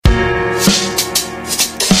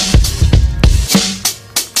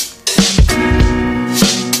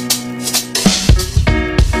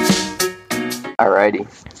Alrighty,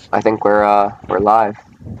 I think we're live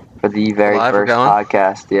for the We're very live, we're first going.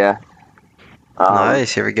 podcast. Yeah. Um,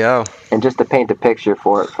 Nice, here we go. and just to paint a picture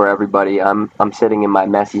for everybody, I'm sitting in my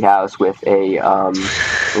messy house with a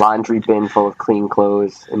laundry bin full of clean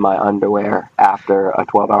clothes in my underwear after a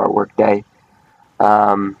 12-hour workday.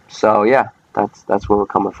 So yeah, that's where we're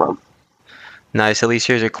coming from. Nice, at least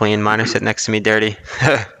yours are clean. Mine are sitting next to me dirty.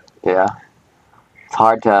 Yeah, it's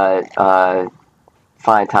hard to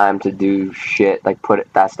find time to do shit like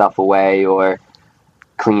that stuff away or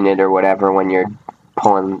clean it or whatever when you're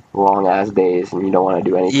pulling long ass days and you don't want to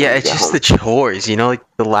do anything Yeah, when you it's get just home. the chores, like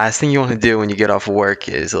the last thing you want to do when you get off work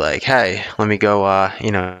is like, hey, let me go,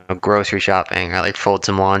 grocery shopping or like fold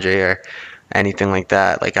some laundry or anything like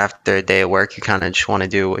that. Like after a day of work, you kind of just want to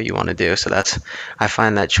do what you want to do. So I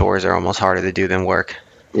find that chores are almost harder to do than work.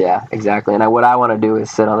 Yeah, exactly. And what I want to do is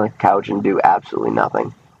sit on the couch and do absolutely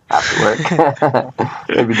nothing after work.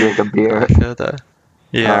 Maybe drink a I beer. feel that.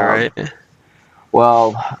 Yeah,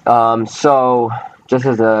 Um, right. so just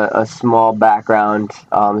as a small background,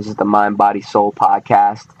 this is the Mind, Body, Soul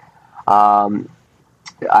podcast. Um,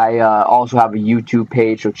 I also have a YouTube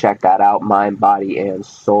page, so check that out, Mind, Body, and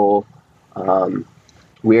Soul.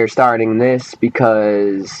 We are starting this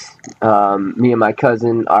because me and my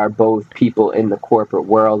cousin are both people in the corporate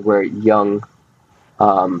world. We're young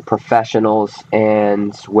professionals,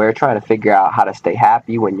 and we're trying to figure out how to stay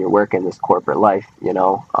happy when you're working this corporate life,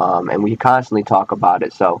 and we constantly talk about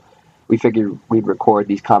it. So we figured we'd record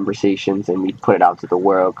these conversations and we'd put it out to the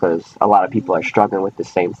world because a lot of people are struggling with the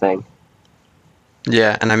same thing.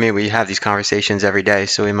 Yeah, and I mean, we have these conversations every day,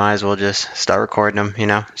 so we might as well just start recording them,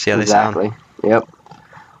 see how they sound. Exactly. Yep.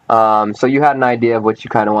 So you had an idea of what you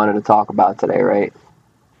kind of wanted to talk about today, right?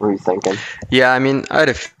 What were you thinking? Yeah, I mean, I had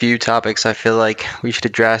a few topics I feel like we should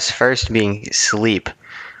address. First being sleep.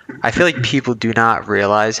 I feel like people do not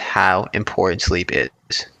realize how important sleep is.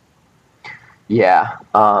 Yeah.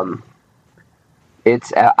 I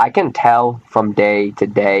can tell from day to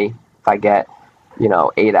day if I get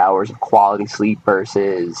 8 hours of quality sleep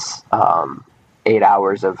versus 8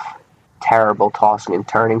 hours of terrible tossing and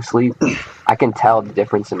turning sleep. I can tell the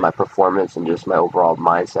difference in my performance and just my overall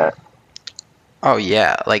mindset. Oh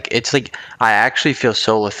yeah, like it's like I actually feel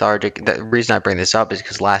so lethargic. The reason I bring this up is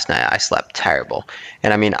because last night I slept terrible.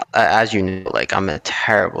 And I mean, as you know, like I'm a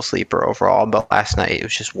terrible sleeper overall, but last night it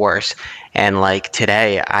was just worse. And like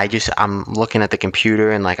today, I'm looking at the computer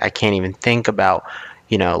and like I can't even think about,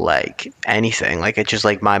 like anything. Like it's just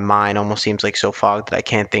like my mind almost seems like so fogged that I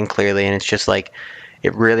can't think clearly, and it's just like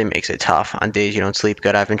it really makes it tough on days you don't sleep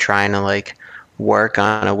good. I've been trying to like work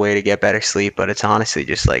on a way to get better sleep, but it's honestly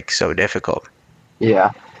just like so difficult.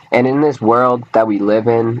 Yeah. And in this world that we live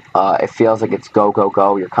in, it feels like it's go, go,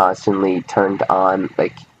 go. You're constantly turned on.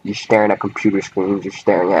 Like, you're staring at computer screens, you're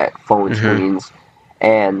staring at phone screens.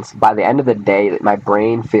 And by the end of the day, my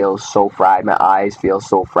brain feels so fried. My eyes feel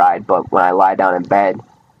so fried. But when I lie down in bed,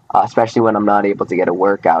 especially when I'm not able to get a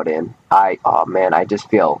workout in, I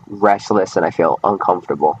just feel restless and I feel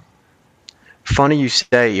uncomfortable. Funny you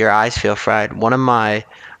say your eyes feel fried. One of my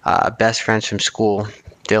best friends from school,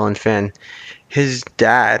 Dylan Finn, his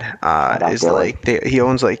dad Shout out is Dylan. like he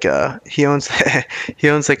owns like he owns he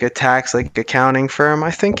owns like a tax like accounting firm.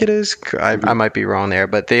 I think it is. I might be wrong there,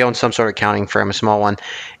 but they own some sort of accounting firm, a small one.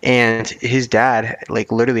 And his dad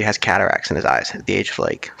like literally has cataracts in his eyes at the age of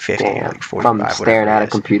like 50, Damn. like From 45, staring whatever at he a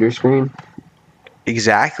is. computer screen?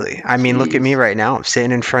 Exactly. I mean, look at me Jeez. right now. I'm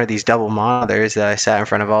sitting in front of these double monitors that I sat in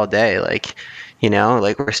front of all day. Like,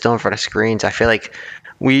 like we're still in front of screens. I feel like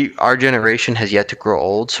our generation has yet to grow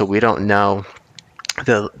old, so we don't know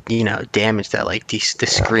the, damage that like the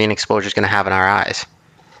screen exposure is going to have in our eyes.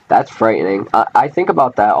 That's frightening. I think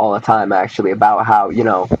about that all the time, actually, about how,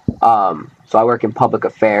 so I work in public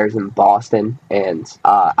affairs in Boston, and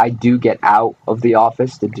I do get out of the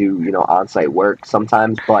office to do, on-site work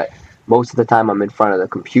sometimes, but most of the time I'm in front of the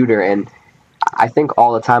computer, and I think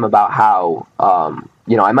all the time about how,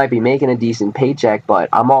 I might be making a decent paycheck, but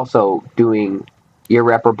I'm also doing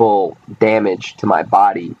irreparable damage to my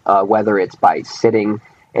body, whether it's by sitting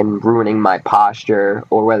and ruining my posture,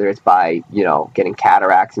 or whether it's by, getting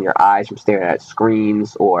cataracts in your eyes from staring at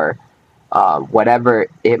screens, or whatever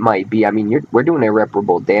it might be. I mean, we're doing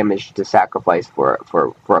irreparable damage to sacrifice for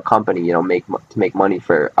a company, to make money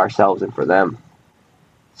for ourselves and for them.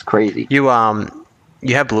 It's crazy. You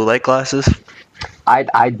have blue light glasses?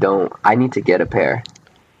 I don't. I need to get a pair.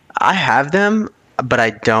 I have them, but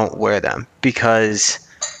I don't wear them because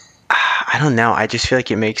I don't know. I just feel like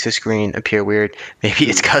it makes the screen appear weird. Maybe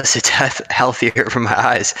it's because it's healthier for my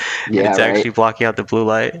eyes and Yeah, it's right. actually blocking out the blue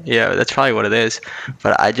light. Yeah, that's probably what it is.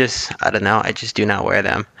 But I don't know. I just do not wear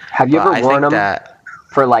them. Have you But ever I worn think them that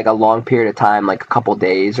for like a long period of time, like a couple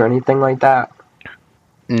days or anything like that?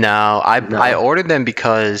 no, I No. ordered them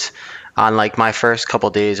because on like my first couple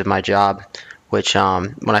days of my job, which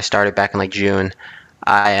when I started back in like June,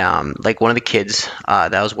 I like one of the kids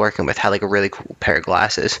that I was working with had like a really cool pair of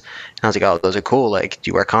glasses, and I was like, oh, those are cool. Like, do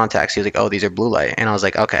you wear contacts? He was like, oh, these are blue light, and I was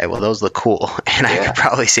like, okay, well, those look cool, and I could Yeah.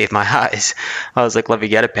 probably save my eyes. I was like, let me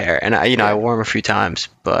get a pair, and I Yeah. wore them a few times,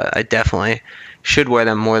 but I definitely should wear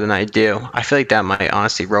them more than I do. I feel like that might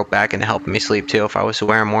honestly rope back into helping me sleep too if I was to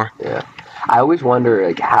wear them more. Yeah. I always wonder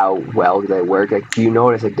like how well they work. Like, do you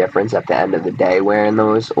notice a difference at the end of the day wearing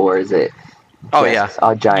those, or is it Oh yeah, just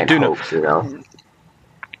a you giant do know. hoax? You know?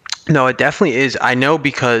 No, it definitely is. I know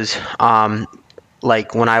because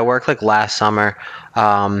like when I worked like last summer,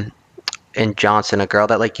 um, in Johnson, a girl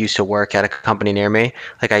that like used to work at a company near me.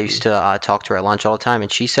 Like I used to talk to her at lunch all the time,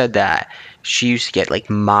 and she said that she used to get like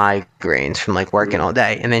migraines from like working Mm. all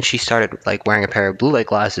day, and then she started like wearing a pair of blue light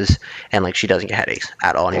glasses, and like she doesn't get headaches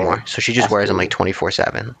at all anymore. Dang, So she just that's wears them crazy. like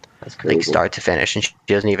 24/7, That's like crazy. start to finish, and she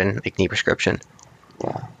doesn't even like need prescription.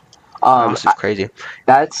 Yeah. Oh, Um, this is crazy.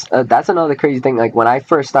 that's another crazy thing. Like when I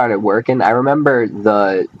first started working, I remember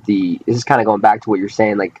the this is kind of going back to what you're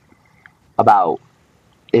saying, like about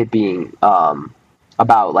it being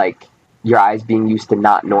about like your eyes being used to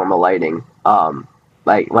not normal lighting.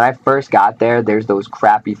 Like when I first got there, there's those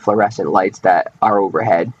crappy fluorescent lights that are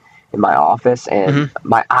overhead in my office, and Hmm.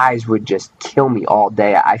 my eyes would just kill me all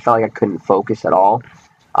day. I felt like I couldn't focus at all.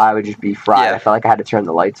 I would just be fried. I Yeah, felt like I had to turn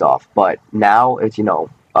the lights off. But now it's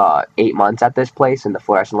 8 months at this place, and the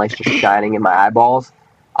fluorescent lights just shining in my eyeballs.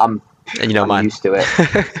 I'm and you know I'm mine. used to it.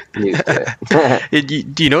 I'm used to it.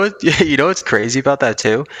 Do you know what you know what's crazy about that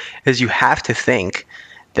too? Is you have to think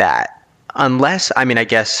that unless I mean I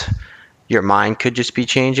guess your mind could just be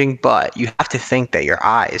changing, but you have to think that your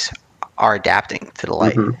eyes are adapting to the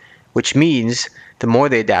light, Hmm. which means the more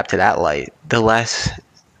they adapt to that light, the less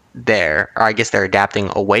or I guess they're adapting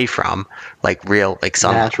away from like real like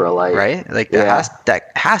sunlight, Natural light. right? Like Yeah. that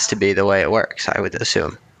has to be the way it works, I would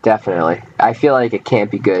assume. Definitely. I feel like it can't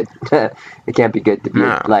be good. It can't be good to be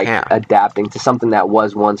No, like can't. adapting to something that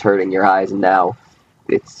was once hurting your eyes and now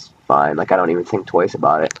it's fine. Like I don't even think twice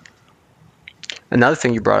about it. Another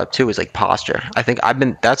thing you brought up too is like posture. I think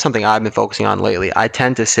that's something I've been focusing on lately. I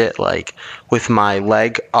tend to sit like with my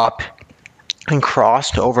leg up and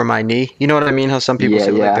crossed over my knee. You know what I mean? How some people Yeah,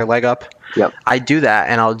 sit with like yeah. their leg up? Yep. I do that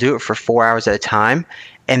and I'll do it for 4 hours at a time.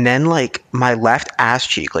 And then like my left ass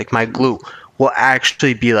cheek, like my glute, will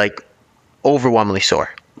actually be like overwhelmingly sore.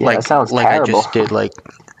 Yeah, that sounds Like I terrible. just did like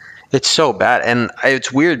it's so bad. And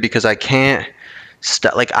it's weird because I can't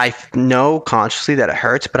like I know consciously that it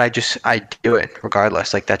hurts, but I do it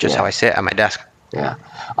regardless. Like that's just how Yeah. I sit at my desk. Yeah.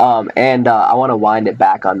 And I want to wind it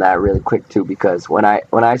back on that really quick too, because when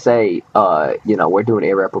I say we're doing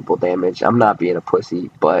irreparable damage, I'm not being a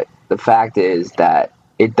pussy, but the fact is that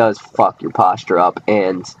it does fuck your posture up.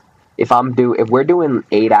 And if we're doing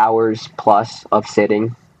 8 hours plus of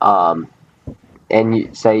sitting, and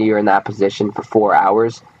you say you're in that position for 4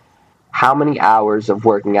 hours, how many hours of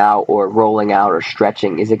working out or rolling out or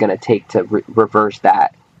stretching is it going to take to reverse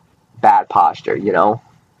that bad posture?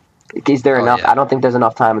 Is there Oh enough? yeah. I don't think there's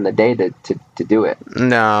enough time in the day to do it.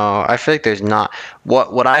 No, I feel like there's not.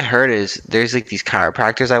 What I heard is there's like these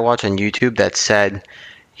chiropractors I watch on YouTube that said,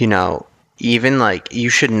 you know, even like you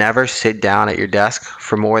should never sit down at your desk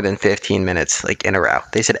for more than 15 minutes like in a row.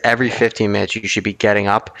 They said every Yeah. 15 minutes you should be getting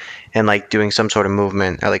up and like doing some sort of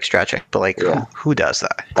movement or like stretching. But like Yeah, who does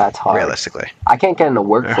that that's hard. realistically? I can't get in the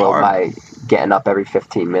They're workflow hard. by getting up every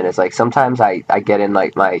 15 minutes. Like sometimes I get in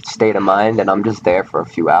like my state of mind and I'm just there for a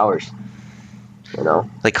few hours. You know?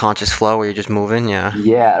 Like conscious flow where you're just moving, yeah.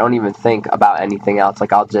 Yeah, I don't even think about anything else.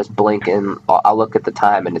 Like I'll just blink and I'll look at the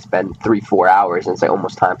time and it's been 3-4 hours and it's like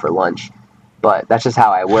almost time for lunch. But that's just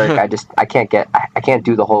how I work. I can't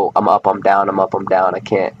do the whole I'm up, I'm down, I'm up, I'm down.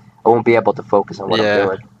 I won't be able to focus on what I'm Yeah,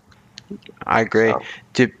 doing. I agree. So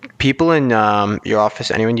Do people in your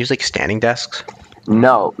office, anyone use like standing desks?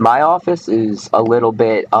 no, my office is a little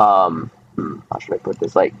bit how should I put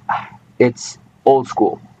this? Like it's old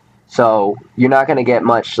school. So you're not gonna get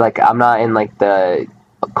much like I'm not in like the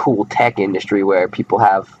cool tech industry where people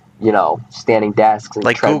have, standing desks and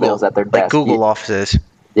Like treadmills Google, at their like desk. Google offices.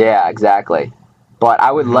 Yeah, exactly. But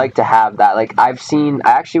I would Hmm. like to have that. Like I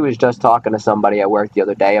actually was just talking to somebody at work the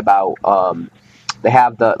other day about they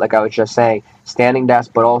have like I was just saying, standing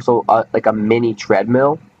desk, but also like a mini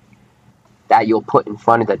treadmill that you'll put in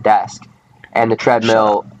front of the desk. and the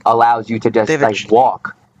treadmill allows you to just They have a like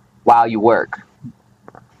walk while you work.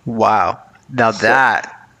 Wow. Now So,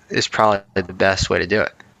 that is probably the best way to do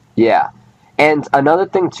it. yeah. And another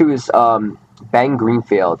thing too is Ben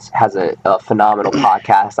Greenfield has a phenomenal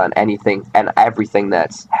podcast on anything and everything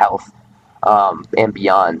that's health and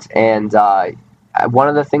beyond. And one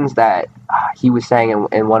of the things that he was saying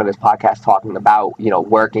in one of his podcasts, talking about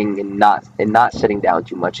working and not sitting down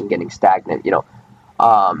too much and getting stagnant.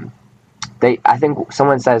 I think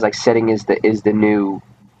someone says like sitting is the new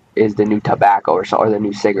tobacco or the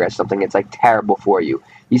new cigarette, something. It's like terrible for you.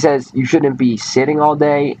 He says you shouldn't be sitting all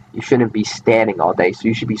day, you shouldn't be standing all day, so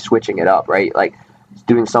you should be switching it up, right? Like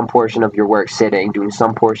doing some portion of your work sitting, doing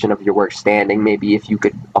some portion of your work standing, maybe if you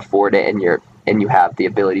could afford it and you have the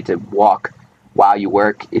ability to walk while you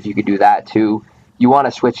work, if you could do that too. You want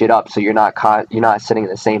to switch it up so you're not sitting in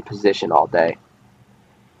the same position all day.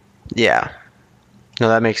 Yeah. No,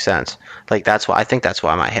 that makes sense. Like I think that's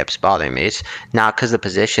why my hips bother me. It's not because the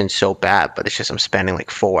position's so bad, but it's just I'm spending like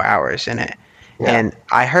 4 hours in it. Yeah. And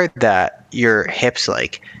I heard that your hips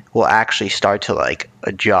like will actually start to like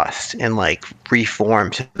adjust and like reform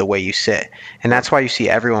to the way you sit. And that's why you see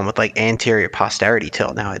everyone with like anterior posterity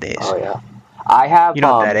tilt nowadays. Oh yeah. I have. You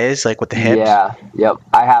know what that is? Like with the hips? Yeah. Yep.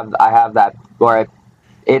 I have that. Or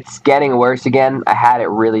it's getting worse again. I had it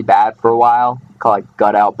really bad for a while. Called like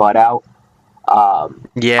gut out, butt out.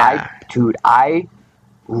 Yeah. I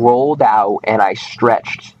rolled out and I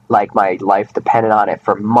stretched like my life depended on it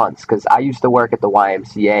for months, because I used to work at the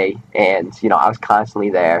YMCA and I was constantly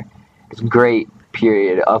there. It's a great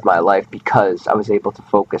period of my life because I was able to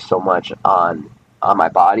focus so much on my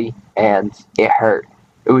body, and it hurt.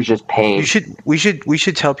 It was just pain. We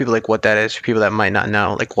should tell people like what that is for people that might not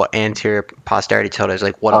know, like what anterior posterity tilt is,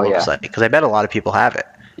 like what it looks like, because I bet a lot of people have it.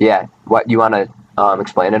 Yeah. What, you want to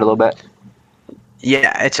explain it a little bit?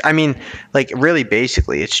 Yeah, I mean, like really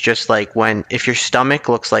basically it's just like if your stomach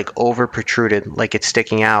looks like over protruded, like it's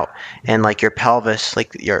sticking out, and like your pelvis,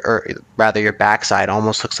 like your backside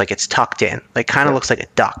almost looks like it's tucked in, like kind of looks like a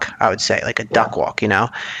duck, I would say, like a duck walk,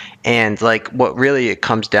 and like what really it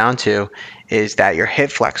comes down to is that your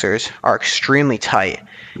hip flexors are extremely tight.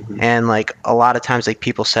 And like a lot of times like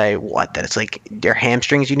people say that it's like your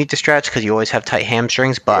hamstrings you need to stretch because you always have tight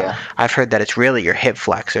hamstrings, but I've heard that it's really your hip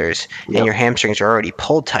flexors and your hamstrings are already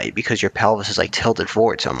pulled tight because your pelvis is like tilted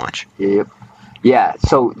forward so much. Yep. Yeah,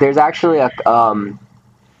 so there's actually a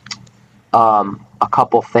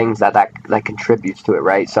couple things that contributes to it,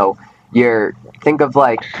 right? So think of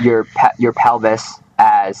like your pelvis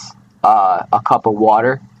as a cup of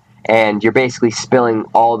water, and you're basically spilling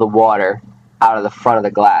all the water out of the front of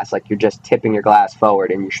the glass. Like you're just tipping your glass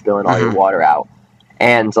forward and you're spilling all your water out.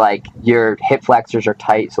 And like your hip flexors are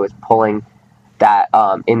tight, so it's pulling that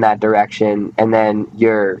in that direction. And then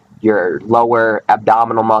your lower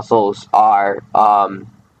abdominal muscles are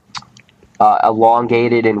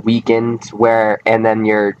elongated and weakened, and then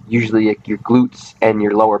usually your glutes and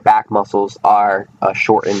your lower back muscles are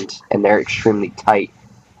shortened, and they're extremely tight.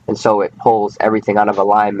 And so it pulls everything out of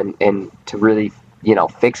alignment. And to really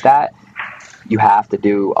fix that, you have to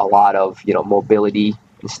do a lot of mobility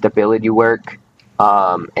and stability work,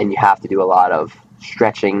 and you have to do a lot of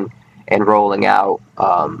stretching and rolling out,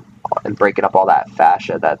 and breaking up all that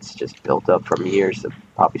fascia that's just built up from years of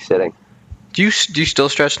probably sitting. Do you still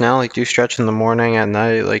stretch now? Like, do you stretch in the morning, at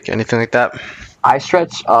night, like anything like that? I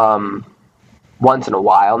stretch once in a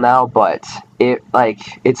while now, but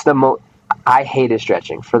I hated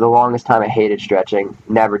stretching. For the longest time, I hated stretching.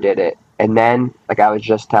 Never did it. And then, like I was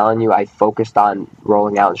just telling you, I focused on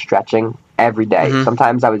rolling out and stretching every day.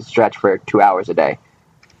 Sometimes I would stretch for 2 hours a day.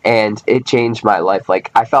 And it changed my life.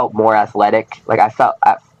 Like, I felt more athletic. Like,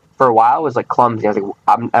 for a while, I was like clumsy. I was like,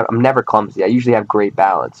 I'm never clumsy. I usually have great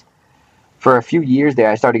balance. For a few years there,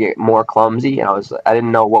 I started to get more clumsy, and I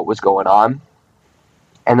didn't know what was going on.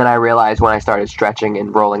 And then I realized when I started stretching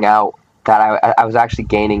and rolling out that I was actually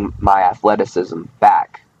gaining my athleticism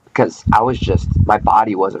back. Because my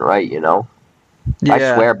body wasn't right, Yeah. I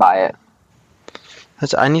swear by it.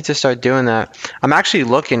 I need to start doing that. I'm actually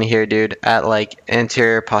looking here, dude, at like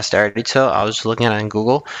anterior posterity tilt. I was looking at it on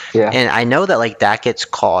Google. Yeah. And I know that like that gets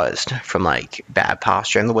caused from like bad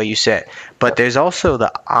posture and the way you sit. But there's also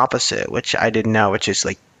the opposite, which I didn't know, which is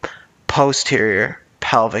like posterior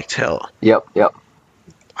pelvic tilt. Yep.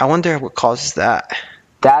 I wonder what causes that.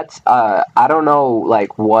 That's I don't know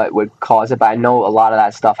like what would cause it, but I know a lot of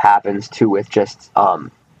that stuff happens too with just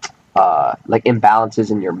like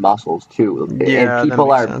imbalances in your muscles too. Yeah, and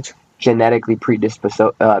people are sense. Genetically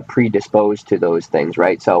predisposed to those things,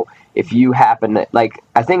 right? So if you happen to, like,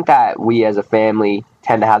 I think that we as a family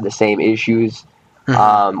tend to have the same issues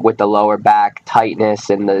with the lower back tightness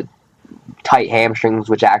and the tight hamstrings,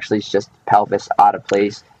 which actually is just pelvis out of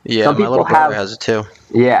place. Yeah, Some my people little brother have, has it too.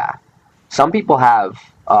 yeah. Some people have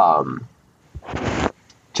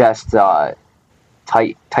just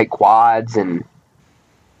tight quads and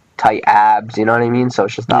tight abs. You know what I mean? So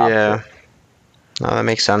it's just the Yeah. opposite. No, that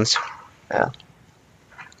makes sense. Yeah.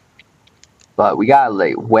 But we got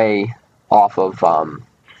like way off of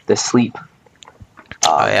the sleep.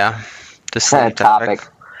 Oh yeah, the sleep topic.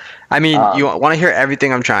 topic. I mean, you want to hear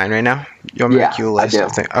everything I'm trying right now? You want me to Yeah, make you a I list do.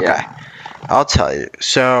 of things? Okay, Yeah. I'll tell you.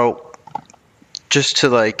 So, just to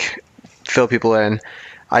like fill people in,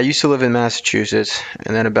 I used to live in Massachusetts,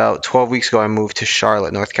 and then about 12 weeks ago, I moved to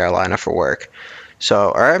Charlotte, North Carolina for work.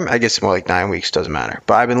 So, or I guess more like 9 weeks, doesn't matter.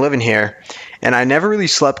 But I've been living here, and I never really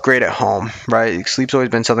slept great at home, right? Sleep's always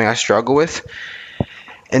been something I struggle with.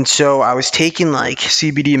 And so I was taking like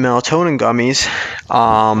CBD melatonin gummies,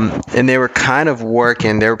 and they were kind of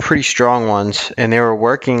working. They were pretty strong ones, and they were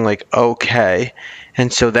working like okay.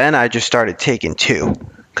 And so then I just started taking two,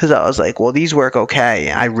 because I was like, well, these work okay.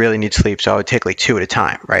 I really need sleep, so I would take like two at a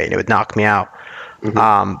time, right? And it would knock me out.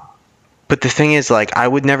 Mm-hmm. But the thing is, like, I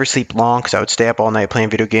would never sleep long because I would stay up all night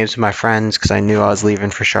playing video games with my friends because I knew I was leaving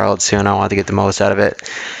for Charlotte soon. I wanted to get the most out of it.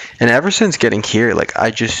 And ever since getting here, like, I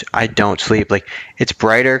don't sleep. Like, it's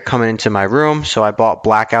brighter coming into my room, so I bought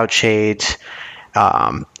blackout shades.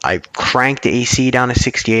 I cranked the AC down to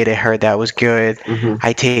 68. I heard that was good. Mm-hmm.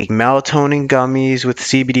 I take melatonin gummies with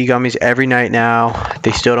CBD gummies every night now.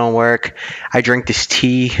 They still don't work. I drink this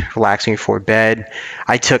tea, relaxing before bed.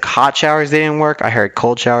 I took hot showers. They didn't work. I heard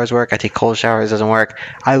cold showers work. I take cold showers. Doesn't work.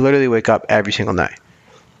 I literally wake up every single night.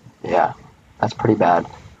 Yeah, that's pretty bad.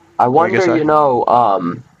 I wonder, guess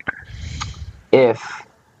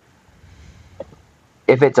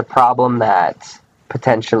if it's a problem that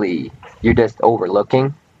potentially you're just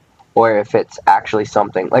overlooking, or if it's actually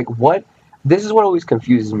something like what. This is what always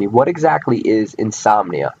confuses me. What exactly is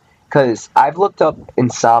insomnia? Because I've looked up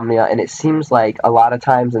insomnia, and it seems like a lot of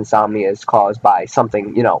times insomnia is caused by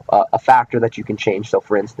something, a factor that you can change. So,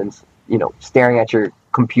 for instance, staring at your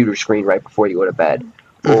computer screen right before you go to bed,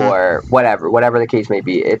 or whatever the case may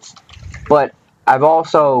be. But I've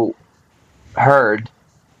also heard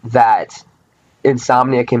that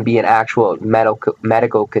insomnia can be an actual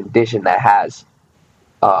medical condition that has,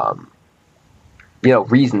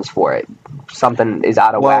 reasons for it. Something is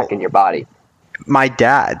out of whack in your body. My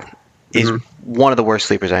dad is one of the worst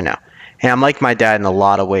sleepers I know. And I'm like my dad in a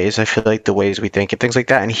lot of ways. I feel like the ways we think and things like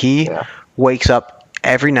that. And he wakes up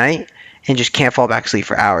every night and just can't fall back asleep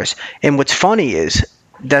for hours. And what's funny is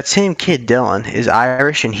that same kid, Dylan, is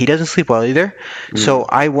Irish and he doesn't sleep well either. So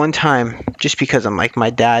I one time, just because I'm like my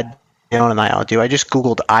dad, Dylan and I all do, I just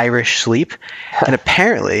Googled Irish sleep. And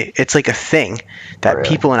apparently it's like a thing that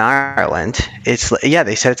people in Ireland, they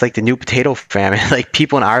said it's like the new potato famine. Like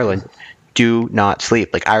people in Ireland do not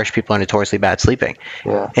sleep. Like Irish people are notoriously bad sleeping.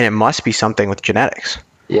 Yeah. And it must be something with genetics.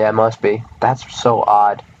 Yeah, it must be. That's so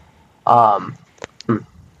odd. I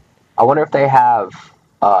wonder if they have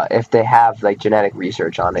like genetic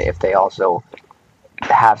research on it, if they also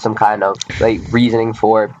have some kind of like reasoning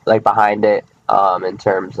for it, like behind it, in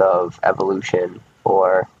terms of evolution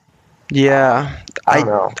or. Yeah, I don't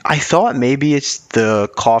know. I thought maybe it's the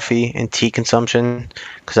coffee and tea consumption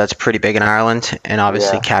because that's pretty big in Ireland, and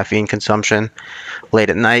obviously caffeine consumption late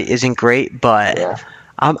at night isn't great. But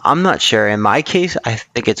I'm not sure. In my case, I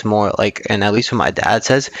think it's more like, and at least what my dad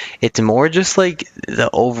says, it's more just like the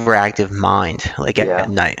overactive mind, like at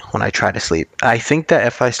night when I try to sleep. I think that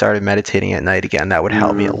if I started meditating at night again, that would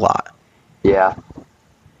help me a lot. Yeah.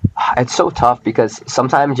 It's so tough because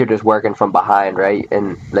sometimes you're just working from behind, right?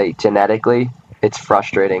 And like genetically, it's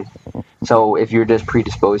frustrating. So if you're just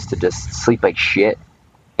predisposed to just sleep like shit,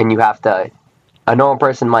 and you have to, a normal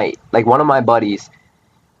person might, like one of my buddies,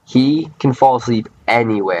 he can fall asleep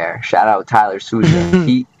anywhere. Shout out Tyler Souza.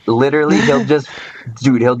 He literally,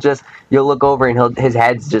 you'll look over and his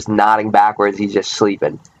head's just nodding backwards. He's just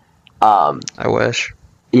sleeping. I wish.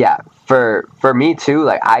 Yeah, for me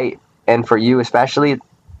too. And for you especially.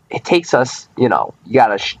 It takes us, you got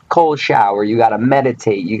to cold shower, you got to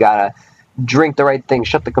meditate, you got to drink the right thing,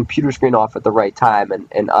 shut the computer screen off at the right time,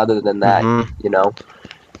 and other than that,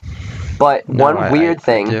 But one weird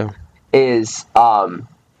thing is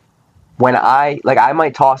when I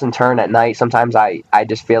might toss and turn at night, sometimes I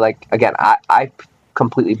just feel like, again, I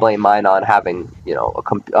completely blame mine on having,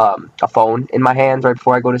 a phone in my hands right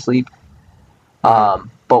before I go to sleep. But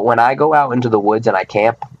when I go out into the woods and I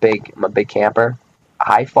camp, I'm a big camper,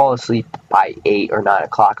 I fall asleep by 8 or 9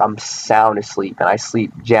 o'clock. I'm sound asleep, and I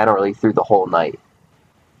sleep generally through the whole night.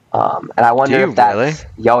 And I wonder if that's...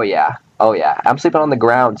 Really? Oh, yeah. Oh yeah, I'm sleeping on the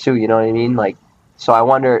ground too. You know what I mean? Like, so I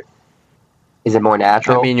wonder, is it more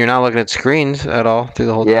I natural? mean, you're not looking at screens at all through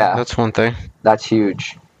the whole day. Yeah, That's one thing. that's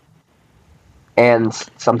huge. And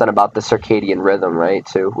something about the circadian rhythm, right?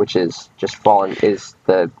 Too, which is just falling is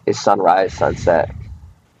sunrise, sunset.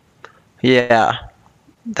 Yeah,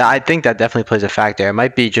 I think that definitely plays a factor. It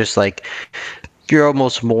might be just like you're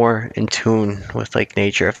almost more in tune with like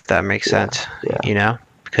nature, if that makes Yeah, sense. yeah, You know,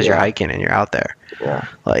 because you're yeah, hiking and you're out there. yeah,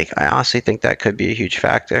 Like, I honestly think that could be a huge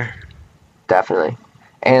factor. definitely.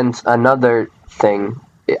 And another thing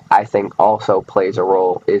I think also plays a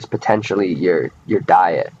role is potentially your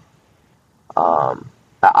diet.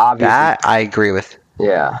 Obviously, That I agree with.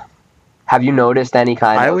 yeah. Have you noticed any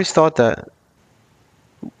kind I of always thought that.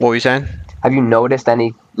 What were you saying? Have you noticed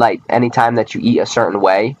any time that you eat a certain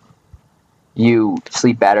way, you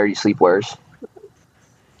sleep better, you sleep worse?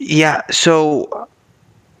 Yeah, so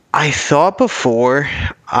I thought before,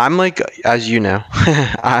 I'm like, as you know,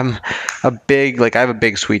 I'm I have a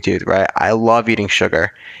big sweet tooth, right? I love eating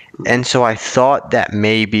sugar. And so I thought that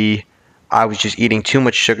maybe I was just eating too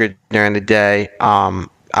much sugar during the day.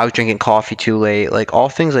 I was drinking coffee too late, like all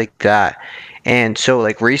things like that. And so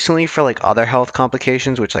like recently for like other health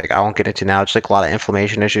complications, which like I won't get into now, just like a lot of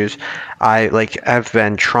inflammation issues, I like have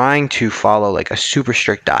been trying to follow like a super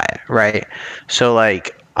strict diet, right? So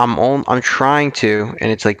like I'm trying to,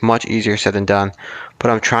 and it's like much easier said than done, but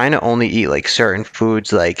I'm trying to only eat like certain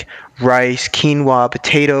foods like rice, quinoa,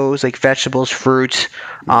 potatoes, like vegetables, fruits,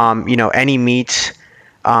 any meats.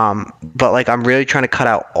 But like I'm really trying to cut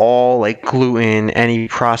out all like gluten, any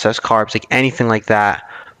processed carbs, like anything like that.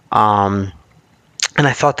 Um, and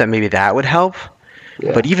I thought that maybe that would help,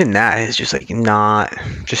 Yeah. but even that is just like not,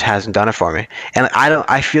 just hasn't done it for me. And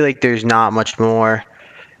I feel like there's not much more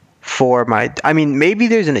for my, I mean, maybe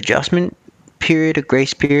there's an adjustment period, a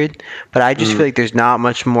grace period, but I just Mm, feel like there's not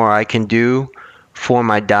much more I can do for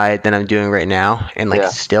my diet than I'm doing right now, and like yeah.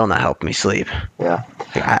 it's still not helping me sleep. Yeah.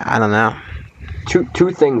 Like, I don't know.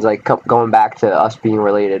 Two things like going back to us being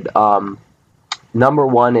related. Number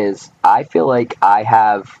one is I feel like I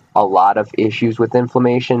have a lot of issues with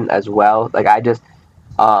inflammation as well. Like I just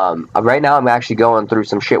right now I'm actually going through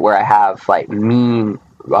some shit where I have like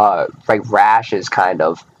like rashes kind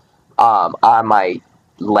of on my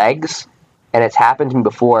legs, and it's happened to me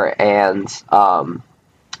before, and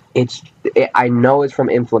I know it's from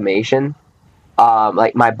inflammation.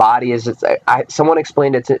 Like my body is just, someone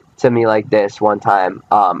explained it to me like this one time,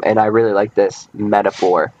 and I really like this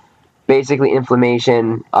metaphor. Basically,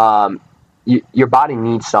 inflammation, your body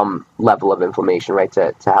needs some level of inflammation, right,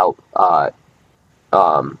 to help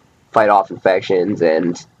fight off infections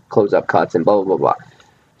and close up cuts and blah blah blah.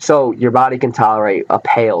 So your body can tolerate a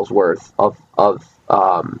pail's worth of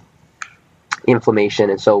inflammation,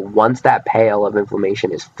 and so once that pail of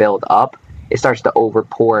inflammation is filled up, it starts to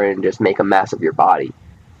overpour and just make a mess of your body.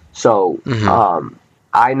 So Hmm.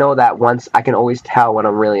 I know that once I can always tell when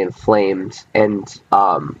I'm really inflamed, and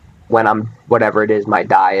when I'm whatever it is, my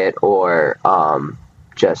diet or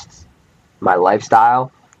just my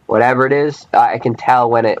lifestyle, whatever it is, I can tell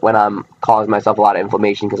when I'm causing myself a lot of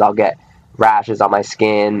inflammation because I'll get rashes on my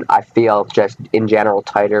skin. I feel just in general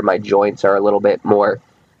tighter. My joints are a little bit more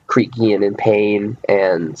creaky and in pain,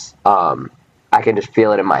 and I can just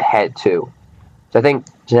feel it in my head too. So I think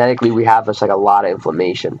genetically we have just like a lot of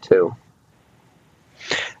inflammation too.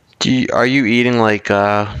 Are you eating like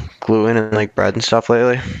gluten and like bread and stuff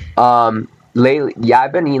lately? Lately, yeah,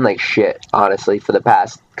 I've been eating like shit, honestly, for the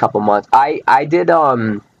past couple months. I did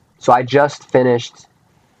so I just finished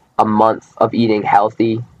a month of eating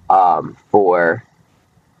healthy for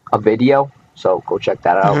a video. So go check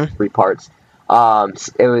that out. Hmm. 3 parts.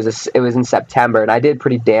 It was in September, and I did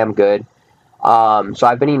pretty damn good. So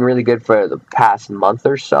I've been eating really good for the past month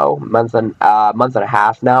or so, month and a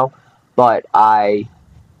half now. But I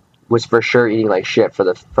was for sure eating like shit for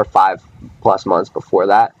 5+ months before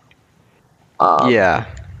that. Um, Yeah.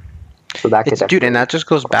 so that could It's dude, and definitely that just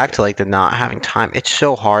goes cause back to like the not having time. It's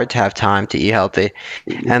so hard to have time to eat healthy.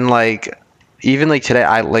 it. And like even like today,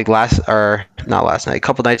 I like last or not last night, a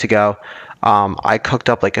couple nights ago, I cooked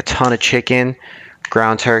up like a ton of chicken,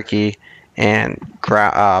 ground turkey, and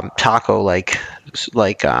taco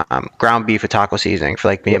ground beef with taco seasoning for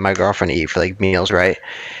like me Yeah, and my girlfriend to eat for like meals, right?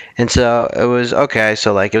 And so it was okay.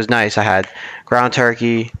 So like it was nice. I had ground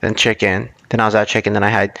turkey, then chicken, then I was out chicken, then I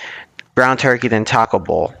had ground turkey, then taco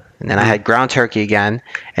bowl. And then I mm, had ground turkey again.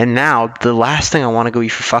 And now the last thing I want to go eat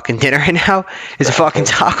for fucking dinner right now is a ground fucking turkey.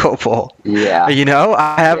 taco bowl. Yeah, You know,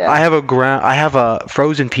 I yeah, have I have a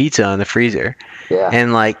frozen pizza in the freezer. yeah,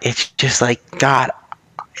 And like it's just like God,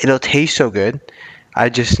 it'll taste so good. I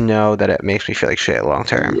just know that it makes me feel like shit long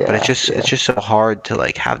term. But Yeah, it's just so hard to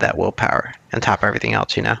like have that willpower on top of everything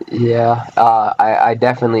else, you know? yeah. I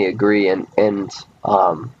definitely agree, and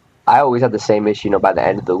I always have the same issue. By the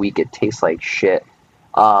end of the week, it tastes like shit.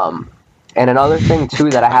 Um, and another thing too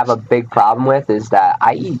that I have a big problem with is that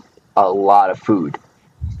I eat a lot of food.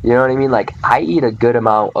 You know what I mean? Like I eat a good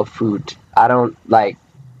amount of food. I don't like.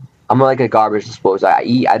 I'm like a garbage disposal.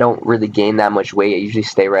 I don't really gain that much weight. I usually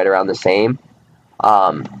stay right around the same.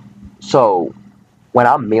 Um, so when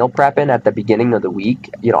I'm meal prepping at the beginning of the week,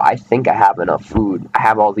 I think I have enough food. I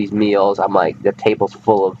have all these meals. I'm like, the table's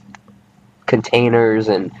full of containers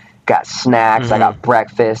and got snacks. I Hmm. got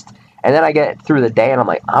breakfast, and then I get through the day and I'm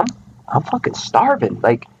like, I'm fucking starving.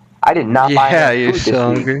 Like I did not buy Yeah, enough you're food this so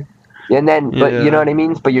week. hungry. And then, but you know Yeah. what I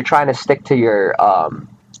mean. But you're trying to stick to your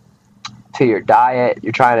diet.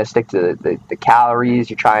 You're trying to stick to the calories.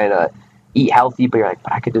 You're trying to eat healthy, but you're like,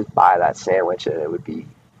 but I could just buy that sandwich and it would be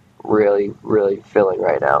really, really filling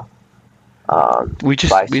right now.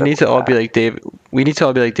 So I We stick need to with all be that. like David. We need to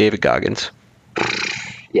all be like David Goggins.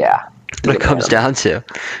 Yeah, he's What a it comes man. down to,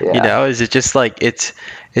 Yeah, is it just like it's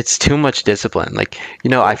too much discipline. Like,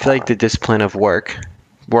 I feel like willpower. the discipline of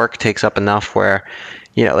work takes up enough where,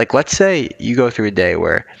 like let's say you go through a day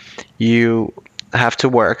where you have to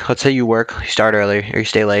work. Let's say you work, you start early or you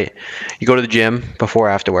stay late. You go to the gym before or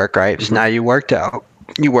after work, right? So Hmm. now you worked out.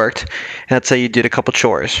 You worked, and let's say you did a couple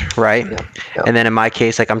chores, right? Yep, yep. And then in my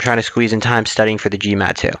case, like I'm trying to squeeze in time studying for the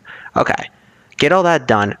GMAT too. Okay. Get all that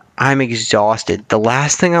done. I'm exhausted. The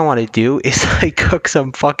last thing I want to do is like cook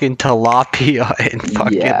some fucking tilapia and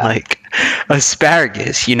fucking Yeah, like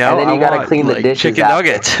asparagus, and then I you gotta want clean the like dishes chicken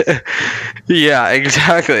after. nuggets. Yeah,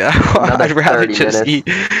 exactly. Another I'd rather 30 minutes. just eat,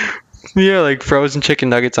 yeah, like frozen chicken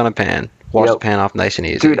nuggets on a pan. Wash the Yep. pan off nice and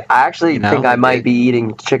Dude, easy. I actually think I Like might be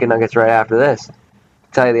eating chicken nuggets right after this. To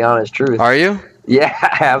tell you the honest truth. are you? Yeah,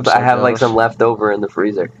 I'm I so have like some jealous, left over in the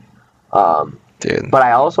freezer. Um, dude. but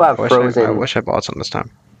I also have I frozen wish I bought some this time.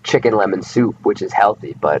 chicken lemon soup, which is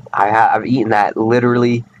healthy. But I've eaten that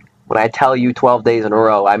literally. When I tell you 12 days in a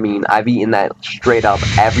row, I mean I've eaten that straight up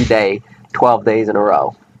every day, 12 days in a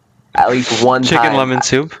row. At least one Chicken time. lemon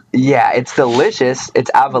soup. Yeah, it's delicious. It's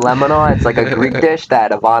avalemono. It's like a Greek dish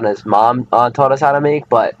that Ivana's mom taught us how to make,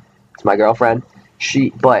 but it's my girlfriend.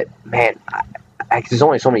 But man, there's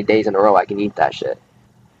only so many days in a row I can eat that shit.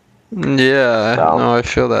 Yeah, So no, I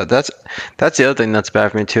feel that. That's the other thing that's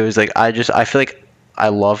bad for me too. Is like I feel like I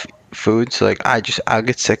love food, so like I'll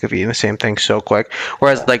get sick of eating the same thing so quick.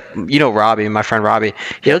 Whereas like Robbie, my friend Robbie,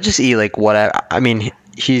 yeah, he'll just eat like whatever. I mean,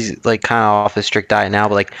 he's like kind of off a strict diet now,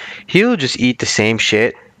 but like he'll just eat the same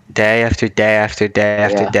shit day after day after day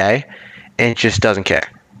after yeah. day, and just doesn't care.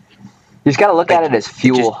 You just gotta look at Like it as it just,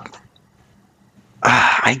 fuel.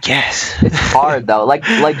 I guess It's hard though. Like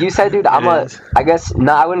you said, dude. it is. I guess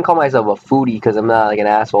no. I wouldn't call myself a foodie because I'm not like an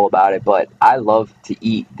asshole about it. But I love to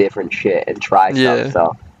eat different shit and try stuff. Yeah.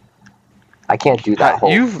 So I can't do that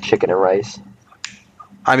whole You've chicken and rice.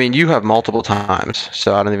 I mean, you have multiple times,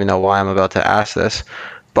 so I don't even know why I'm about to ask this,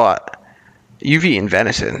 but you've eaten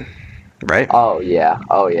venison, right? Oh yeah.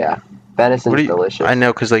 Oh yeah. What Venison's do you? I delicious.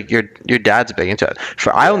 know because like your dad's big into it.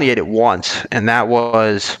 I Yeah. only ate it once, and that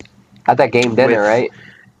was At that game dinner, with right?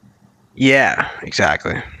 yeah,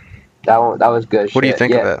 exactly. That was good What do you shit.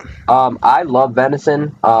 think of Yeah. it? I love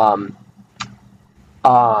venison.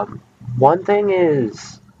 One thing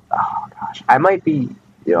is, oh gosh, I might be,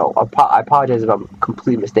 I apologize if I'm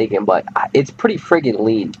completely mistaken, but it's pretty friggin'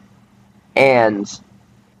 lean, and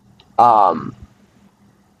um,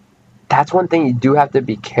 that's one thing you do have to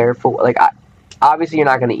be careful. Like, obviously, you're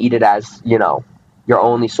not gonna eat it as your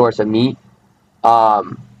only source of meat.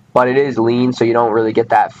 But it is lean, so you don't really get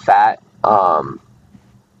that fat.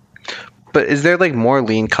 But is there like more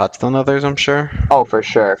lean cuts than others? I'm sure. Oh, for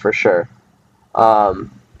sure, for sure.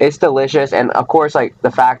 It's delicious, and of course, like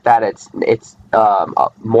the fact that it's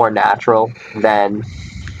more natural than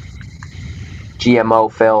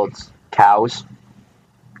GMO filled cows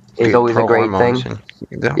is Dude, always a pro great thing. hormones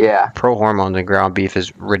and Yeah, pro hormones in ground beef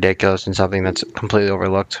is ridiculous and something that's completely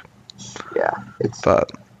overlooked. yeah.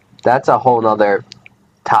 But That's a whole nother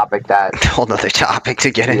topic that a whole nother topic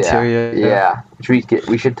to get into. yeah, which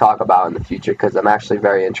we should talk about in the future because I'm actually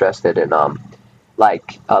very interested in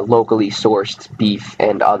locally sourced beef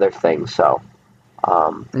and other things. So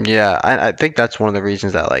Yeah, I think that's one of the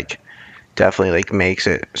reasons that like definitely like makes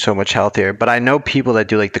it so much healthier. But I know people that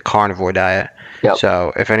do like the carnivore diet. Yep.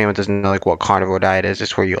 So if anyone doesn't know like what carnivore diet is,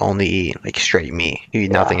 it's where you only eat like straight meat. You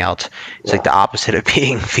eat nothing else. It's like the opposite of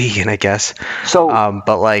being vegan, I guess. so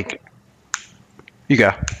But like you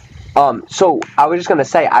go. so I was just gonna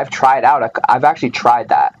say I've actually tried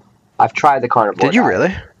that. I've tried the carnivore Did you diet.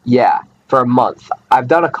 really? Yeah, for a month. I've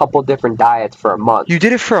done a couple different diets for a month. You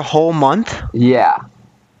did it for a whole month? Yeah.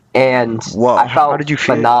 And Whoa, I how felt did you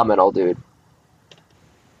feel? phenomenal, dude.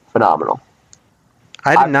 Phenomenal.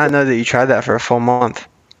 I did not know that you tried that for a full month.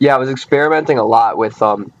 Yeah, I was experimenting a lot with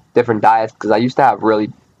different diets because I used to have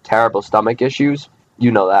really terrible stomach issues.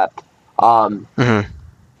 You know that.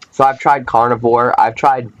 So I've tried carnivore. I've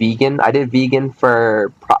tried vegan. I did vegan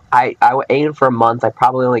for I ate for a month. I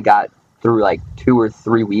probably only got through like 2 or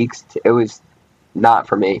 3 weeks. It was not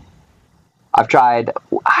for me. I've tried.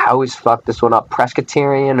 I always fuck this one up.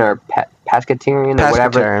 Pescatarian or pescatarian or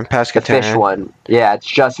whatever. Pescatarian. The fish one. Yeah, it's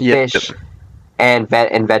just fish and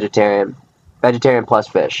vegetarian. Vegetarian plus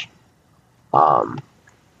fish. What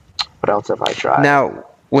else have I tried? Now,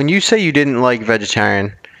 when you say you didn't like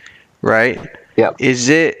vegetarian, right? Yep.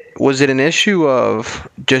 Was it an issue of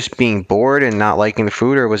just being bored and not liking the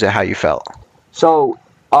food, or was it how you felt? So,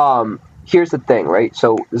 here's the thing, right?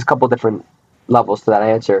 So there's a couple different levels to that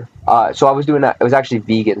answer. So I was doing that. It was actually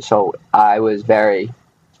vegan, so I was very,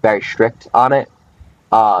 very strict on it.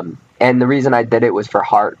 And the reason I did it was for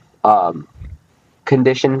heart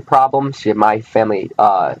condition problems. Yeah, my family,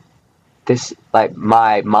 my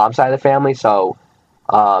mom's side of the family. So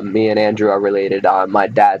me and Andrew are related on my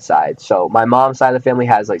dad's side. So my mom's side of the family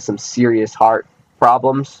has like some serious heart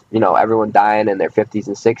problems. You know, everyone dying in their 50s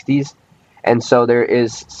and 60s. And so there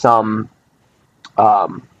is some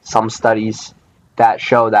studies that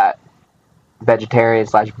show that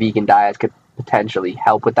vegetarian/vegan diets could potentially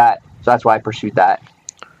help with that. So that's why I pursued that.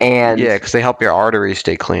 And yeah, because they help your arteries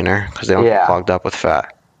stay cleaner because they don't get clogged up with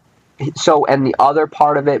fat. So, and the other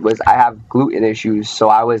part of it was I have gluten issues, so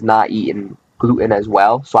I was not eating gluten as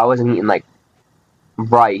well. So I wasn't eating like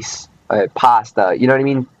rice, pasta. You know what I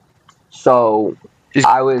mean? So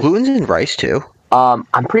gluten's in rice too? I'm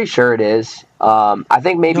pretty sure it is. I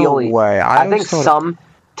think maybe no way. I think some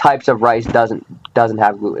types of rice doesn't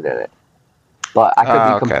have gluten in it, but I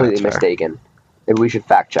could be completely mistaken. Maybe we should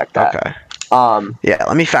fact check that. Okay. Yeah,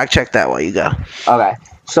 let me fact check that while you go. Okay.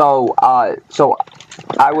 So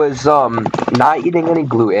I was not eating any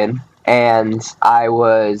gluten, and I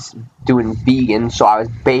was doing vegan. So I was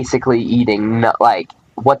basically eating like,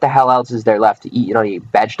 what the hell else is there left to eat? You know, you eat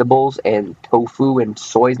vegetables and tofu, and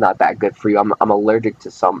soy's not that good for you. I'm allergic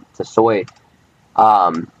to soy,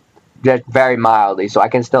 just very mildly. So I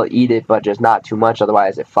can still eat it, but just not too much.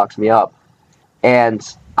 Otherwise, it fucks me up. And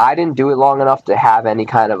I didn't do it long enough to have any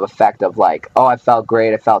kind of effect of like, oh, I felt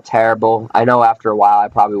great, I felt terrible. I know after a while I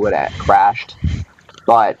probably would have crashed.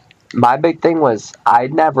 But my big thing was I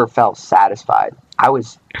never felt satisfied. I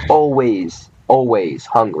was always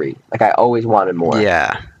hungry. Like I always wanted more.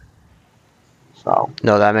 Yeah. So.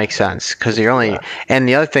 No, that makes sense. Because you're only... And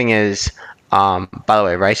the other thing is, by the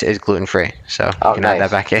way, rice is gluten-free. So you can add that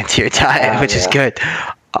back into your diet, which is good.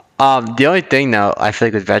 The only thing, though, I feel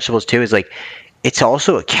like with vegetables, too, is like, it's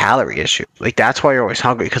also a calorie issue. Like that's why you're always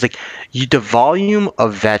hungry, because like the volume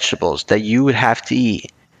of vegetables that you would have to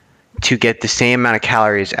eat to get the same amount of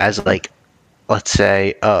calories as like, let's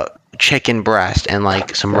say, chicken breast and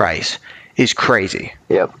like some rice is crazy.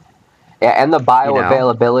 Yep. Yeah, and the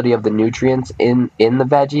bioavailability of the nutrients in the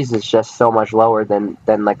veggies is just so much lower than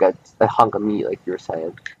like a hunk of meat, like you were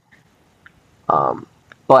saying.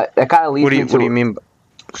 But that kind of leads me to... What do you mean?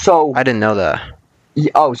 So I didn't know that.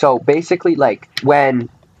 Oh, so basically, like, when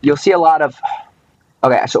you'll see a lot of...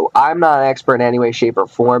 Okay, so I'm not an expert in any way, shape, or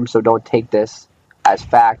form, so don't take this as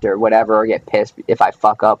fact or whatever, or get pissed if I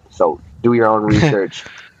fuck up, so do your own research.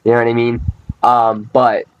 You know what I mean?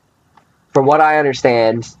 But from what I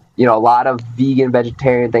understand, you know, a lot of vegan,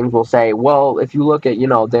 vegetarian things will say, well, if you look at, you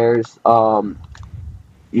know, there's, I'm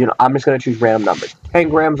just going to choose random numbers. 10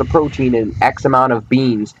 grams of protein in X amount of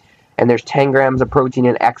beans, and there's 10 grams of protein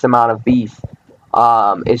in X amount of beef.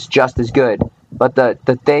 It's just as good. But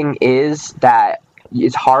the thing is that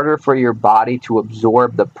it's harder for your body to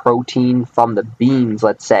absorb the protein from the beans,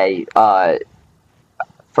 let's say,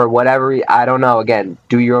 for whatever, I don't know, again,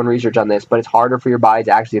 do your own research on this, but it's harder for your body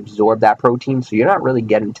to actually absorb that protein, so you're not really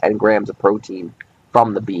getting 10 grams of protein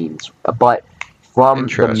from the beans. But from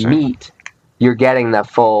the meat, you're getting the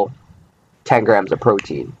full 10 grams of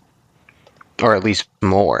protein. Or at least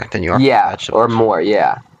more than you are from vegetables. Or more,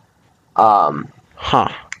 yeah.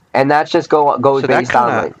 And that's just goes based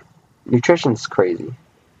on, like, nutrition's crazy.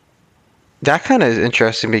 That kind of is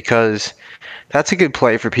interesting because that's a good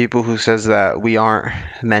play for people who says that we aren't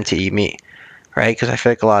meant to eat meat, right? Because I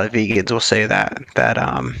feel like a lot of vegans will say that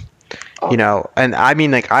you know, and I mean,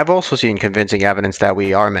 like, I've also seen convincing evidence that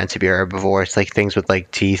we are meant to be herbivores, like things with like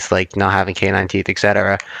teeth, like not having canine teeth,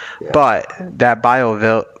 etc. Yeah. But that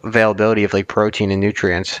bioavailability of like protein and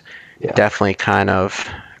nutrients Yeah. definitely kind of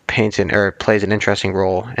plays an interesting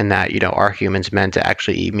role in that, are humans meant to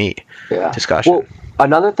actually eat meat Yeah. discussion. Well,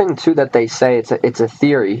 another thing too that they say, it's a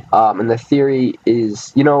theory, and the theory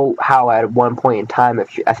is, how at one point in time,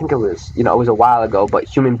 I think it was, it was a while ago, but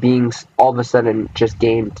human beings all of a sudden just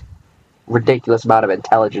gained ridiculous amount of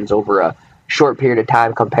intelligence over a short period of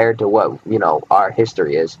time compared to what our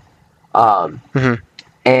history is. Mm-hmm.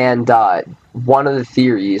 And one of the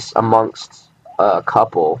theories amongst a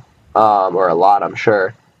couple, or a lot, I'm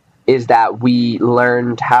sure, is that we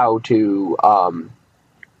learned how to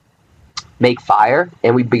make fire,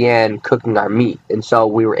 and we began cooking our meat, and so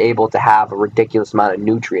we were able to have a ridiculous amount of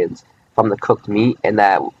nutrients from the cooked meat, and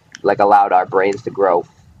that allowed our brains to grow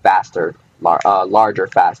faster, larger,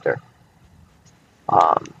 faster.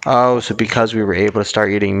 So because we were able to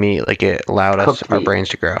start eating meat, it allowed our brains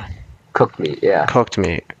to grow. Cooked meat, yeah. Cooked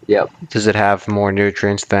meat. Yep. Does it have more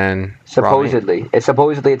nutrients than supposedly?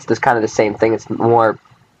 Supposedly it's this kind of the same thing. It's more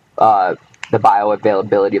the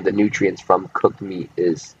bioavailability of the nutrients from cooked meat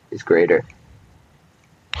is greater.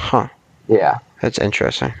 Huh. Yeah. That's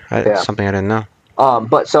interesting. That's something I didn't know.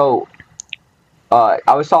 But so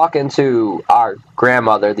I was talking to our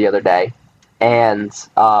grandmother the other day, and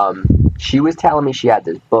she was telling me she had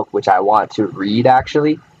this book which I want to read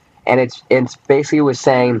actually, and it's basically was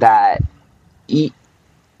saying that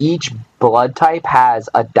each blood type has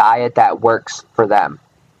a diet that works for them.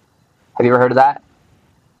 Have you ever heard of that?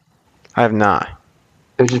 I have not.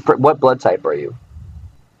 What blood type are you?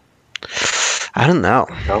 I don't know.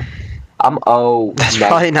 No. I'm O. That's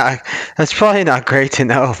probably not great to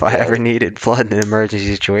know if I ever needed blood in an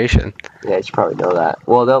emergency situation. Yeah, you should probably know that.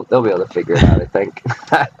 Well, they'll be able to figure it out, I think.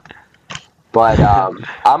 But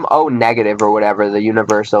I'm O negative or whatever, the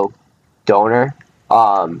universal donor.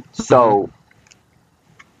 So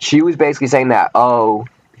she was basically saying that O,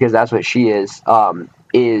 because that's what she is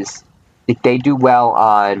they do well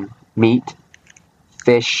on meat,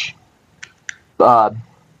 fish,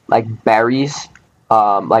 like berries,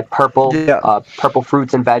 like purple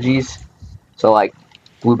fruits and veggies, so like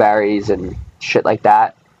blueberries and shit like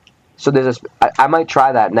that. So there's this. I might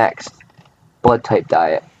try that next. Blood type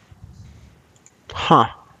diet. Huh.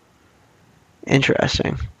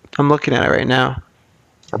 Interesting. I'm looking at it right now.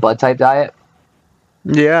 A blood type diet?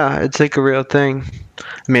 Yeah, it's like a real thing.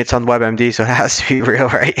 I mean, it's on WebMD, so it has to be real,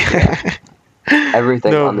 right? Yeah.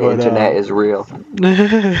 Everything on the internet is real.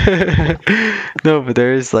 No, but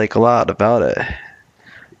there is a lot about it.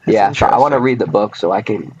 Yeah, so I want to read the book so I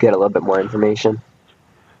can get a little bit more information.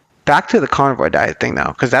 Back to the carnivore diet thing, though,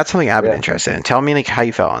 because that's something I've been interested in. Tell me how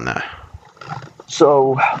you felt on that.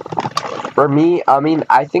 So, for me, I mean,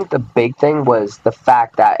 I think the big thing was the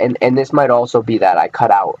fact that, and this might also be that I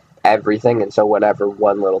cut out everything, and so whatever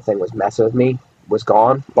one little thing was messing with me was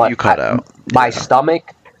gone. But you cut out. My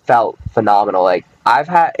stomach felt phenomenal.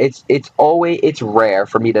 It's rare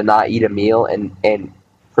for me to not eat a meal and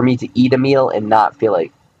for me to eat a meal and not feel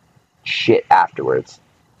like shit afterwards.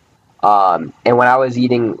 And when I was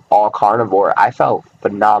eating all carnivore, I felt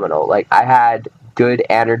phenomenal. I had good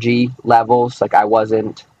energy levels. I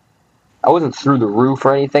wasn't through the roof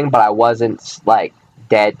or anything, but I wasn't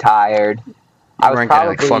dead tired. I was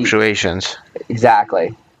probably getting fluctuations.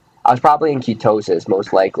 Exactly. I was probably in ketosis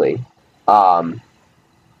most likely.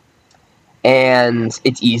 And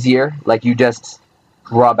it's easier. You just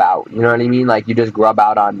grub out. You know what I mean? You just grub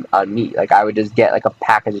out on meat. I would just get a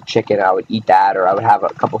package of chicken. I would eat that, or I would have a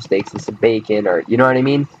couple steaks and some bacon, or you know what I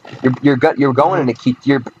mean. You're going into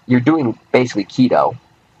keto. You're doing basically keto.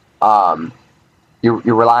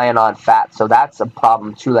 You're relying on fat, so that's a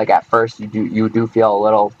problem too. At first you do feel a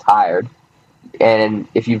little tired, and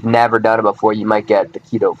if you've never done it before, you might get the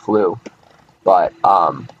keto flu. But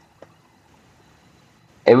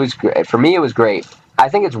it was great. For me, it was great. I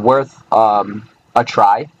think it's worth a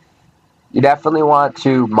try. You definitely want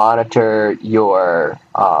to monitor your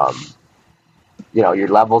your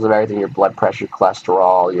levels of everything, your blood pressure,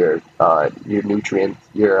 cholesterol, your nutrients,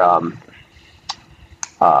 your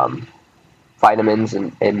vitamins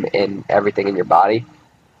and everything in your body,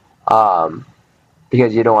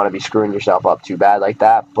 because you don't want to be screwing yourself up too bad like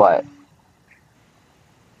that. But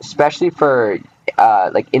especially for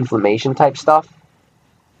inflammation type stuff,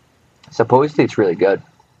 supposedly it's really good.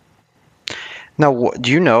 Now,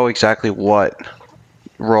 do you know exactly what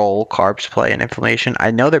role carbs play in inflammation? I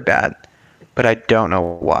know they're bad, but I don't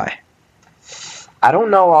know why. I don't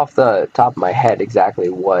know off the top of my head exactly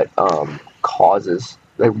what causes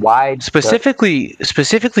why specifically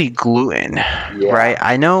gluten, right?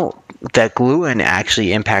 I know that gluten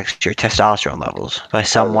actually impacts your testosterone levels by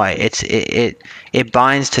some way. It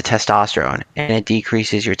binds to testosterone and it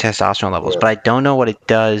decreases your testosterone levels, but I don't know what it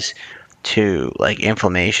does to like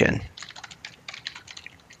inflammation.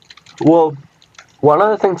 Well, one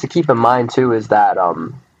other thing to keep in mind too is that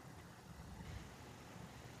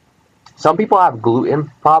some people have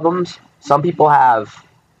gluten problems. Some people have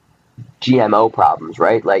GMO problems,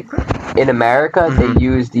 right? Like in America, they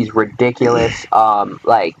use these ridiculous,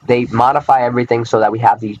 like they modify everything so that we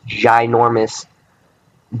have these ginormous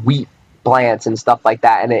wheat plants and stuff like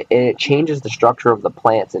that, and it changes the structure of the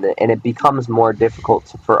plants, and it becomes more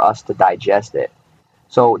difficult for us to digest it.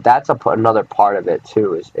 So that's another part of it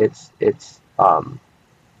too. Is it's how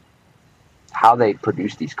they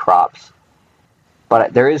produce these crops.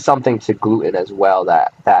 But there is something to gluten as well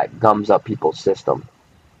that gums up people's system.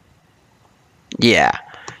 Yeah,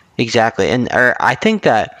 exactly. And I think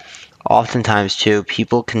that oftentimes too,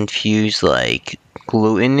 people confuse like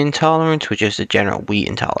gluten intolerance with just a general wheat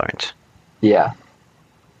intolerance. Yeah.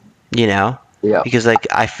 You know? Yeah. Because like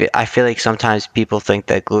I feel like sometimes people think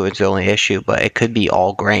that gluten's the only issue, but it could be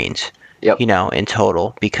all grains. Yep. You know, in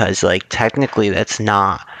total, because like technically that's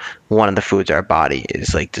not one of the foods our body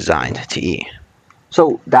is like designed to eat.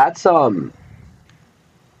 So that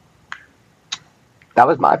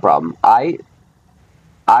was my problem. I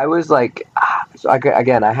was like, so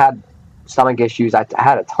again, I had stomach issues. I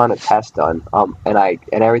had a ton of tests done, and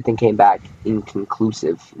everything came back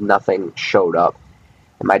inconclusive. Nothing showed up,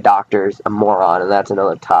 and my doctor's a moron, and that's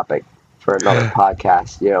another topic for another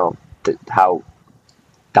podcast. You know, how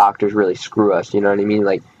doctors really screw us. You know what I mean?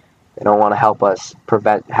 Like they don't want to help us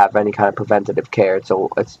have any kind of preventative care. So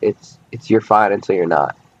it's you're fine until you're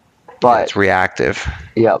not. But it's reactive.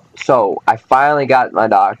 Yep. So I finally got my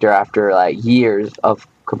doctor after like years of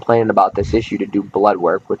complaining about this issue to do blood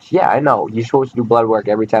work, which, yeah, I know you're supposed to do blood work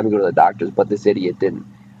every time you go to the doctors, but this idiot didn't.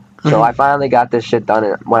 So I finally got this shit done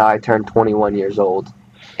when I turned 21 years old,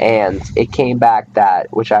 and it came back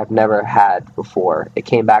that, which I've never had before, it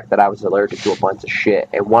came back that I was allergic to a bunch of shit,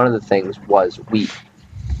 and one of the things was wheat,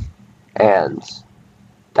 and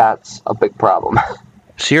that's a big problem.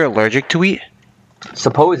 So you're allergic to wheat?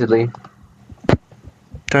 Supposedly.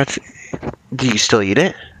 Do you still eat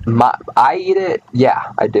it? I eat it,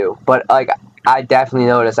 yeah, I do. But like, I definitely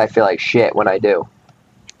notice I feel like shit when I do.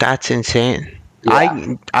 That's insane.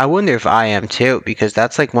 Yeah. I wonder if I am too, because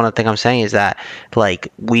that's like one of the things I'm saying is that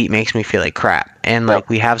like wheat makes me feel like crap, and like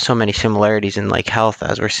we have so many similarities in like health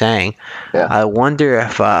as we're saying. Yeah. I wonder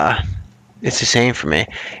if it's the same for me,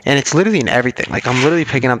 and it's literally in everything. Like I'm literally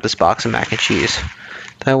picking up this box of mac and cheese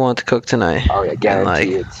that I want to cook tonight. Oh yeah,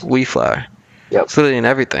 guaranteed. And like wheat flour. Yep. It's literally in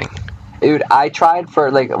everything. Dude, I tried for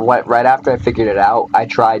like right after I figured it out, I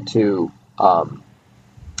tried to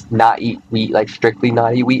not eat wheat, like strictly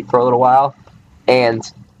not eat wheat for a little while, and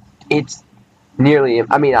it's nearly,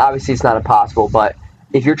 I mean, obviously it's not impossible, but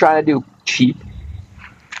if you're trying to do cheap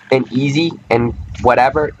and easy and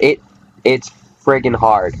whatever, it's friggin'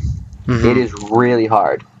 hard. Mm-hmm. It is really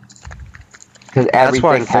hard. Because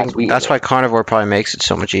everything has wheat. That's why carnivore probably makes it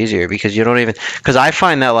so much easier, because you don't even, because I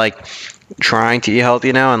find that like trying to eat healthy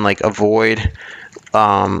now and like avoid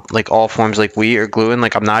like all forms like wheat or gluten,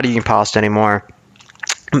 like I'm not eating pasta anymore.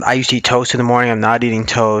 I used to eat toast in the morning. I'm not eating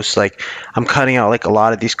toast. Like I'm cutting out like a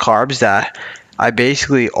lot of these carbs that I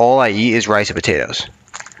basically, all I eat is rice and potatoes.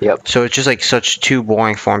 Yep. So it's just like such two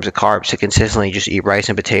boring forms of carbs to consistently just eat rice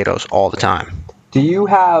and potatoes all the time. Do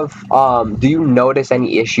you notice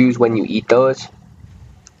any issues when you eat those?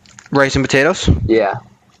 Rice and potatoes? Yeah.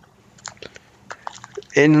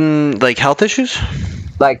 In like health issues?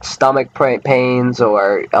 Like stomach pains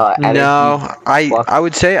or energy? No, I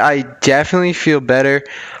would say I definitely feel better.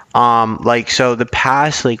 Like so the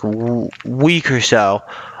past like week or so,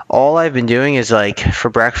 all I've been doing is like for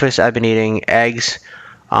breakfast I've been eating eggs.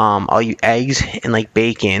 I'll eat eggs and like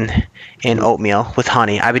bacon and oatmeal with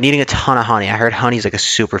honey. I've been eating a ton of honey. I heard honey's like a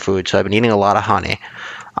superfood, so I've been eating a lot of honey.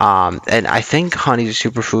 And I think honey's a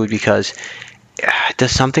superfood because it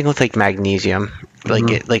does something with like magnesium.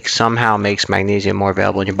 Like it like somehow makes magnesium more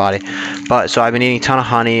available in your body. But so I've been eating a ton of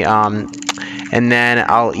honey. And then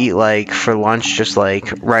I'll eat like for lunch just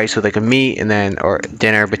like rice with like a meat, and then or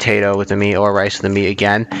dinner potato with the meat or rice with the meat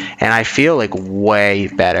again. And I feel like way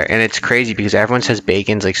better. And it's crazy because everyone says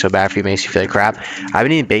bacon's like so bad for you, makes you feel like crap. I've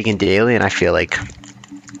been eating bacon daily and I feel like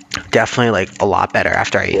definitely like a lot better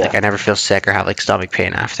after I eat. Like I never feel sick or have like stomach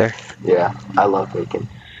pain after. Yeah, I love bacon.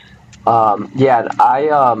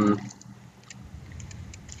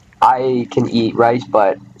 I can eat rice,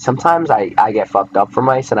 but sometimes I get fucked up from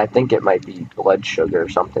rice, and I think it might be blood sugar or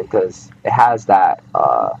something, because it has that,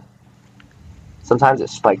 it's sometimes it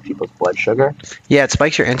spikes people's blood sugar. Yeah, it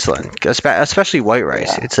spikes your insulin, especially white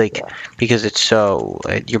rice. Yeah, It's like yeah. because it's so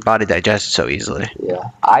your body digests it so easily. Yeah,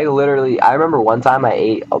 I remember one time I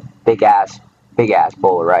ate a big ass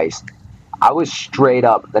bowl of rice. I was straight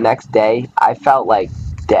up the next day. I felt like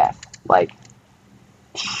death, like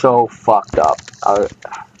so fucked up.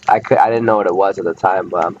 I didn't know what it was at the time,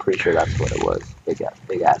 but I'm pretty sure that's what it was.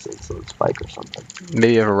 Big ass insulin spike or something.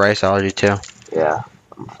 Maybe you have a rice allergy too. Yeah,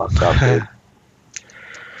 I'm fucked up, dude.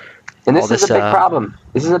 And All this is a big problem.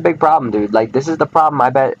 This is a big problem, dude. Like, this is the problem. I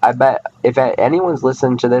bet if anyone's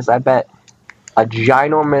listening to this, I bet a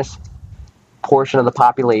ginormous portion of the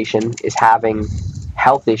population is having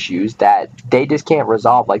health issues that they just can't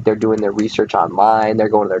resolve. Like, they're doing their research online, they're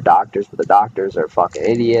going to their doctors, but the doctors are fucking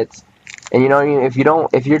idiots. And you know what I mean?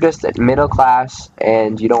 If you're just middle class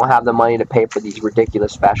and you don't have the money to pay for these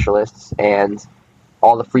ridiculous specialists and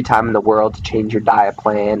all the free time in the world to change your diet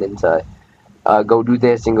plan and to go do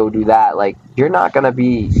this and go do that, like, you're not gonna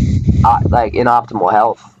be like in optimal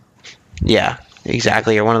health. Yeah,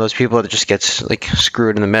 exactly. You're one of those people that just gets like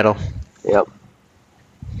screwed in the middle. Yep.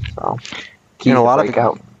 So, and a lot of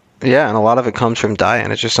it, yeah, and a lot of it comes from diet,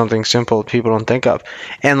 and it's just something simple people don't think of.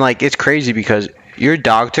 And like, it's crazy because your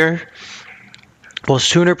doctor will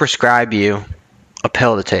sooner prescribe you a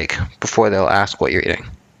pill to take before they'll ask what you're eating.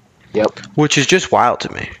 Yep. Which is just wild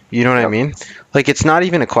to me. You know what I mean? Like, it's not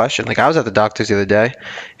even a question. Like, I was at the doctor's the other day,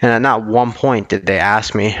 and at not one point did they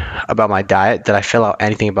ask me about my diet. Did I fill out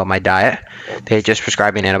anything about my diet? They just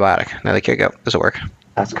prescribed me an antibiotic. And they're like, here you go. Does it work?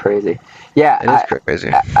 That's crazy. Yeah, it is crazy.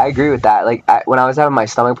 I agree with that. Like, when I was having my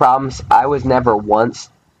stomach problems, I was never once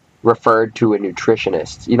referred to a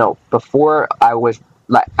nutritionist. You know, before I was,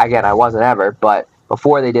 like, again, I wasn't ever, but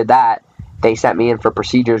before they did that, they sent me in for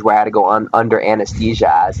procedures where I had to go under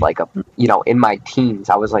anesthesia as like in my teens.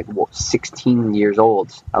 I was like 16 years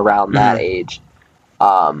old, around that age.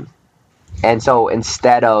 And so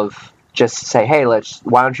instead of just say, hey,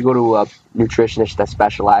 why don't you go to a nutritionist that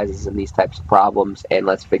specializes in these types of problems and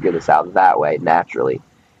let's figure this out that way naturally.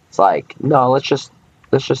 It's like, no, let's just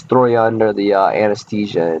throw you under the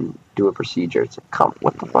anesthesia and do a procedure. It's like,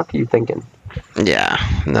 what the fuck are you thinking? Yeah,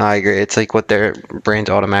 no, I agree. It's like what their brains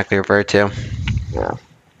automatically revert to. Yeah.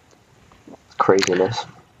 It's craziness.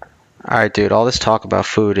 All right, dude. All this talk about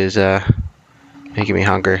food is making me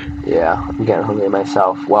hungry. Yeah, I'm getting hungry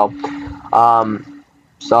myself. Well,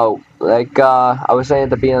 so like I was saying at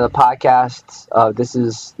the beginning of the podcast, this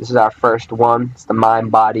is our first one. It's the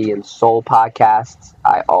Mind, Body, and Soul podcast.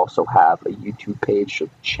 I also have a YouTube page, so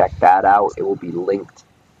check that out. It will be linked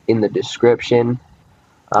in the description.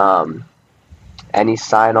 Any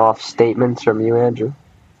sign-off statements from you, Andrew?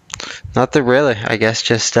 Nothing really. I guess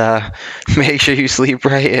just make sure you sleep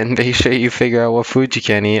right and make sure you figure out what food you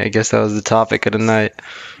can eat. I guess that was the topic of the night.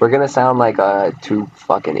 We're going to sound like two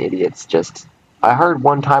fucking idiots. I heard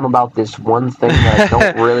one time about this one thing that I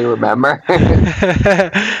don't really remember.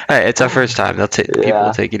 Hey, it's our first time. People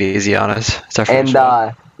will take it easy on us. It's our first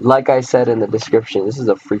one. Like I said in the description, this is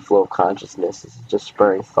a free flow of consciousness. This is just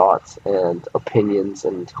spurring thoughts and opinions,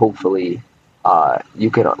 and hopefully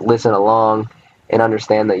you can listen along and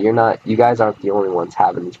understand that you guys aren't the only ones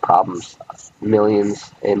having these problems.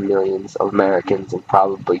 Millions and millions of Americans and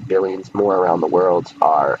probably billions more around the world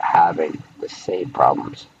are having the same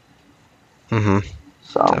problems.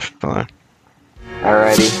 So, definitely.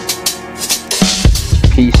 Alrighty.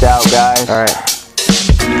 Peace out, guys. All right.